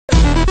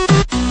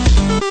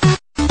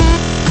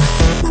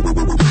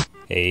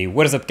Hey,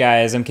 what is up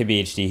guys,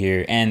 MKBHD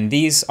here, and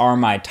these are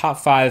my top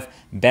 5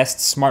 best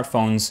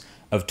smartphones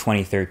of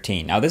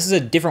 2013. Now this is a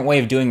different way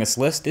of doing this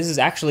list. This is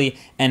actually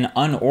an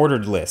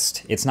unordered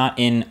list. It's not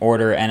in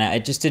order, and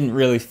it just didn't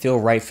really feel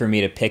right for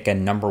me to pick a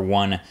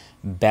 #1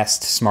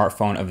 best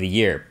smartphone of the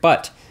year.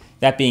 But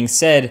that being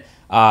said,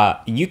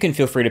 you can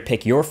feel free to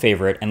pick your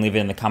favorite and leave it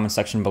in the comment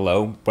section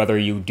below, whether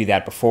you do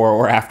that before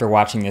or after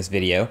watching this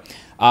video.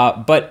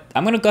 But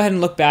I'm going to go ahead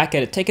and look back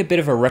at it, take a bit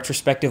of a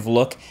retrospective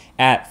look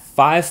at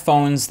 5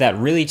 phones that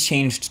really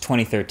changed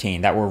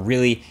 2013, that were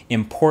really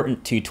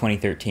important to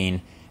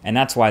 2013, and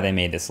that's why they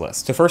made this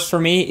list. So first for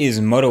me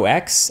is Moto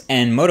X,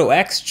 and Moto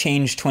X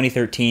changed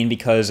 2013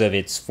 because of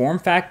its form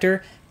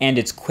factor and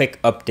its quick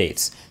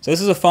updates. So this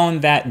is a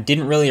phone that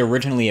didn't really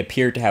originally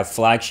appear to have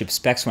flagship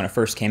specs when it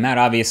first came out,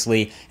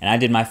 obviously, and I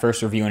did my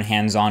first review and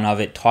hands-on of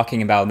it,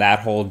 talking about that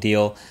whole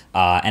deal,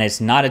 and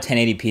it's not a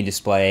 1080p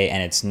display,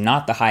 and it's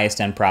not the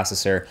highest end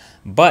processor,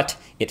 but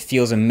it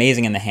feels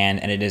amazing in the hand,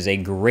 and it is a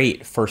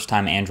great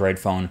first-time Android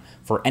phone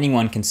for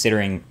anyone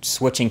considering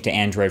switching to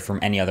Android from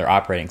any other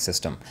operating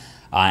system.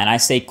 And I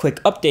say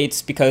quick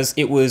updates because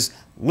it was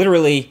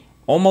literally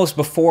almost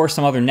before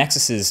some other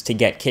Nexuses to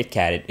get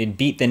KitKat. It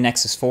beat the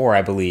Nexus 4,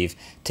 I believe,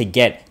 to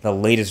get the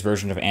latest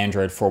version of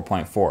Android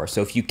 4.4.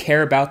 So if you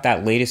care about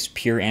that latest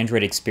pure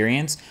Android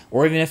experience,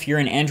 or even if you're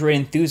an Android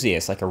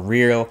enthusiast, like a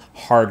real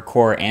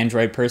hardcore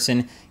Android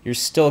person, you're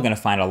still going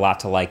to find a lot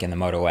to like in the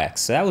Moto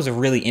X. So that was a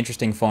really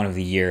interesting phone of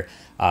the year.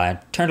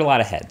 Turned a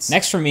lot of heads.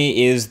 Next for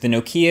me is the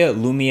Nokia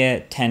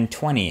Lumia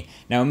 1020.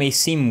 Now it may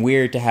seem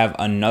weird to have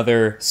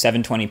another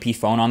 720p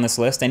phone on this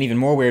list, and even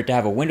more weird to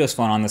have a Windows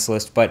phone on this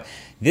list, but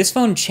this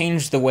phone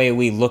changed the way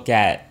we look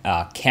at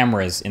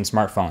cameras in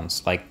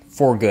smartphones, like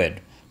for good,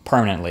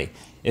 permanently.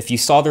 If you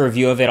saw the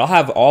review of it, I'll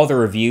have all the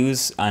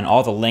reviews and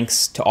all the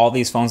links to all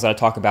these phones that I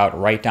talk about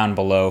right down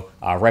below,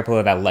 right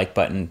below that like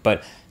button.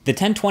 But the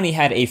 1020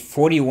 had a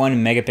 41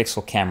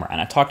 megapixel camera,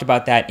 and I talked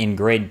about that in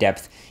great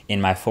depth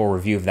in my full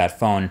review of that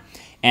phone,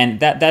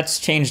 and that's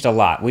changed a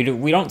lot. We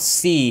don't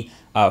see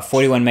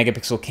 41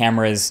 megapixel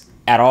cameras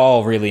at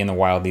all really in the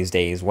wild these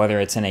days, whether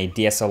it's in a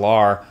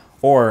DSLR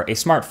or a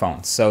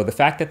smartphone. So the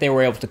fact that they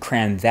were able to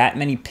cram that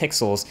many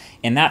pixels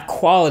and that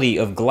quality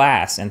of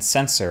glass and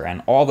sensor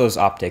and all those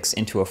optics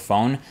into a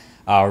phone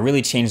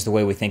really changed the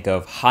way we think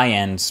of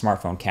high-end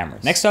smartphone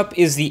cameras. Next up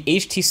is the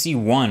HTC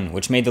One,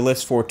 which made the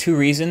list for 2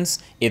 reasons: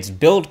 its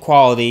build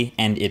quality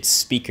and its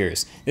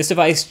speakers. This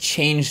device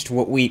changed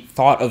what we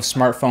thought of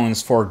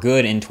smartphones for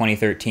good in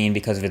 2013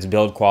 because of its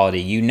build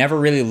quality. You never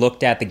really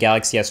looked at the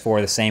Galaxy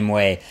S4 the same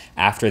way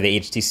after the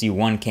HTC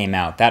One came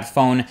out. That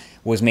phone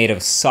was made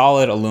of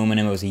solid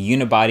aluminum. It was a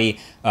unibody,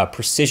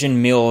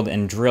 precision milled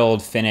and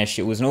drilled finish.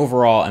 It was an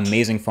overall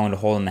amazing phone to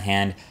hold in the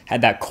hand.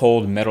 Had that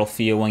cold metal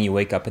feel when you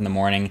wake up in the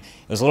morning.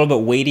 It was a little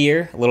bit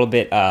weightier, a little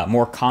bit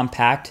more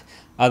compact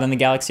than the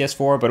Galaxy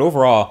S4, but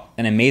overall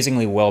an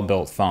amazingly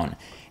well-built phone.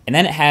 And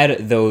then it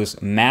had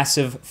those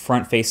massive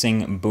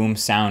front-facing boom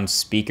sound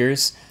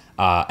speakers.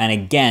 And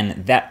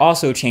again, that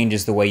also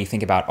changes the way you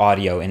think about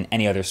audio in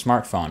any other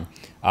smartphone.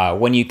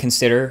 When you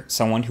consider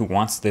someone who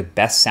wants the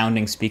best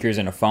sounding speakers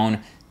in a phone,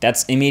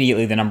 that's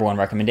immediately the #1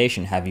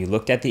 recommendation. Have you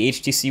looked at the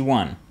HTC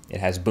One? It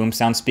has boom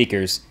sound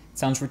speakers. It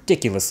sounds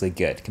ridiculously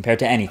good compared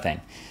to anything.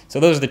 So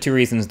those are the 2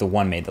 reasons the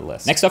One made the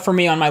list. Next up for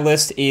me on my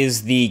list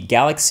is the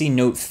Galaxy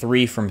Note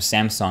 3 from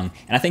Samsung.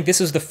 And I think this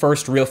is the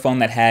first real phone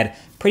that had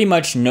pretty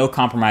much no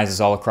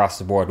compromises all across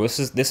the board.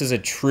 This is a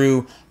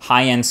true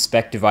high-end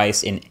spec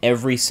device in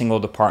every single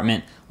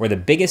department, where the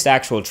biggest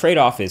actual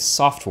trade-off is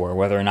software,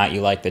 whether or not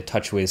you like the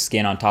TouchWiz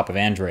skin on top of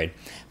Android.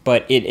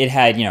 But it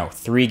had,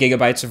 3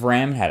 gigabytes of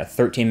RAM, had a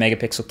 13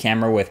 megapixel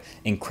camera with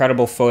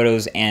incredible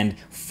photos and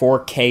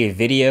 4K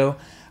video.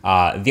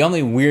 The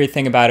only weird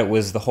thing about it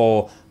was the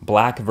whole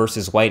black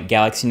versus white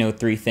Galaxy Note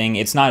 3 thing.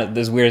 It's not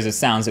as weird as it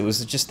sounds. It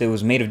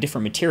was made of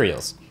different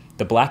materials.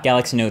 The black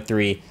Galaxy Note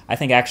 3, I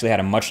think, actually had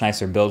a much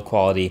nicer build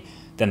quality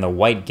than the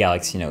white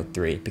Galaxy Note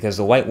 3, because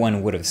the white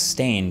one would have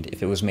stained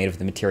if it was made of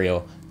the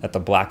material that the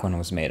black one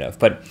was made of.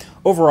 But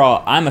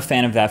overall, I'm a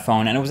fan of that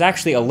phone, and it was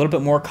actually a little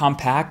bit more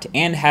compact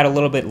and had a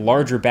little bit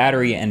larger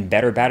battery and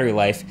better battery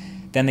life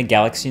than the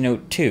Galaxy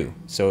Note 2.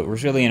 So it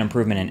was really an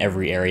improvement in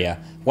every area.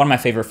 One of my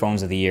favorite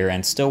phones of the year,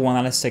 and still one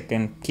that I stick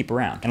and keep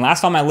around. And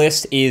last on my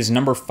list is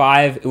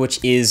 #5, which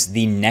is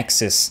the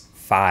Nexus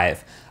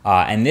 5.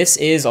 And this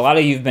is, a lot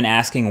of you have been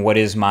asking, what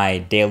is my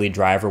daily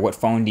driver? What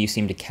phone do you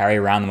seem to carry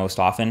around the most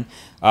often?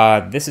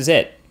 This is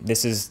it.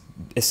 This is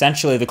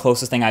essentially the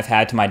closest thing I've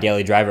had to my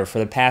daily driver. For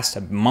the past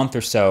month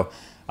or so,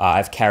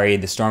 I've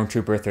carried the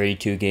Stormtrooper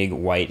 32 gig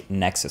white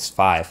Nexus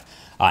 5.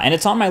 And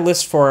it's on my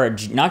list for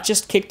not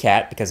just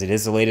KitKat, because it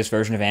is the latest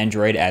version of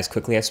Android as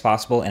quickly as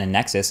possible in a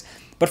Nexus,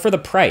 but for the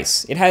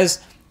price. It has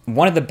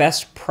one of the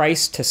best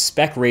price to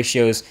spec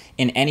ratios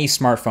in any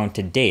smartphone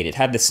to date. It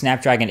had the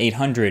Snapdragon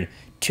 800,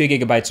 2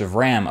 gigabytes of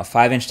RAM, a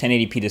 5-inch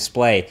 1080p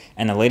display,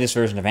 and the latest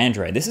version of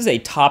Android. This is a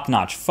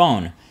top-notch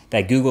phone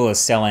that Google is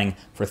selling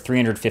for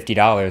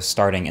 $350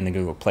 starting in the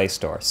Google Play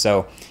Store.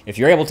 So if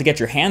you're able to get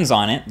your hands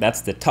on it, that's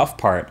the tough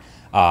part.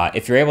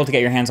 if you're able to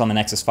get your hands on the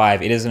Nexus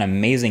 5, it is an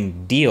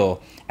amazing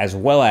deal as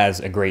well as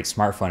a great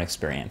smartphone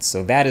experience.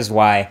 So that is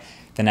why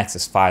the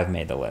Nexus 5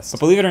 made the list. But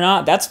believe it or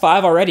not, that's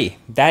 5 already.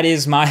 That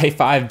is my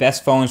 5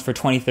 best phones for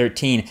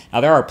 2013.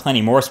 Now, there are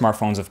plenty more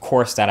smartphones, of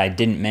course, that I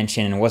didn't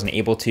mention and wasn't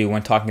able to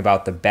when talking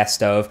about the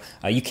best of.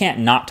 You can't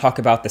not talk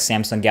about the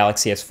Samsung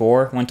Galaxy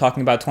S4 when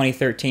talking about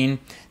 2013.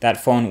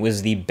 That phone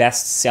was the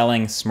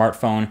best-selling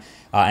smartphone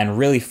and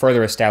really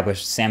further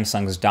established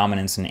Samsung's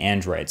dominance in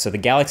Android. So the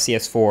Galaxy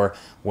S4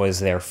 was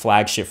their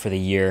flagship for the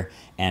year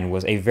and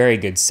was a very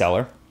good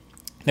seller.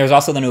 There's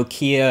also the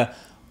Nokia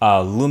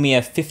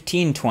Lumia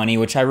 1520,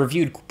 which I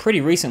reviewed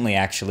pretty recently,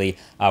 actually.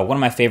 One of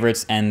my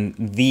favorites and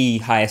the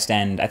highest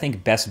end, I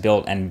think best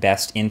built and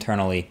best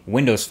internally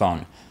Windows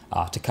phone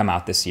to come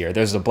out this year.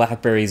 There's the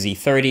BlackBerry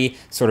Z30,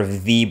 sort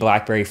of the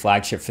BlackBerry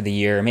flagship for the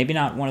year. Maybe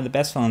not one of the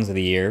best phones of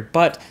the year,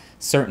 but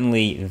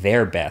certainly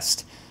their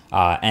best.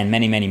 And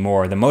many, many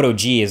more. The Moto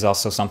G is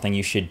also something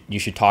you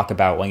should talk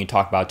about when you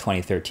talk about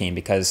 2013,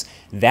 because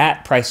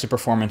that price to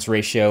performance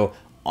ratio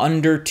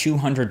under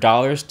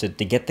 $200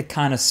 to get the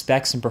kind of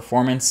specs and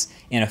performance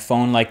in a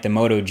phone like the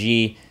Moto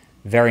G,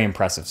 very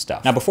impressive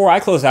stuff. Now, before I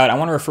close out, I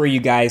want to refer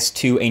you guys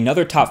to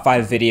another top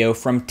 5 video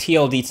from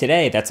TLD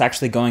Today that's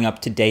actually going up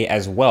today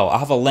as well. I'll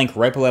have a link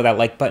right below that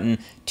like button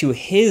to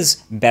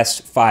his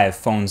best 5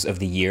 phones of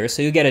the year,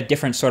 so you get a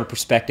different sort of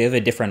perspective, a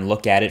different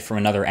look at it from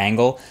another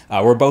angle.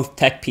 We're both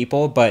tech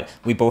people, but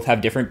we both have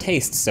different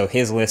tastes, so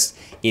his list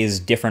is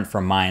different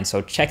from mine,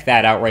 so check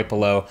that out right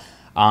below.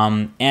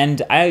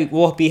 And I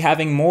will be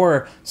having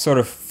more sort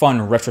of fun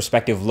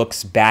retrospective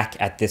looks back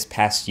at this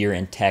past year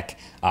in tech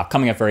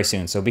coming up very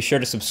soon. So be sure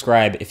to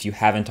subscribe if you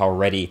haven't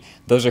already.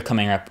 Those are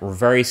coming up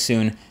very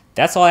soon.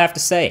 That's all I have to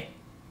say.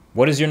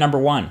 What is your number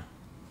 1?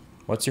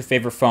 What's your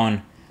favorite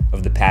phone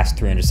of the past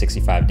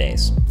 365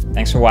 days?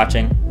 Thanks for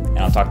watching, and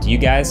I'll talk to you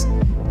guys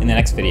in the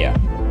next video.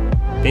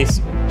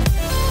 Peace.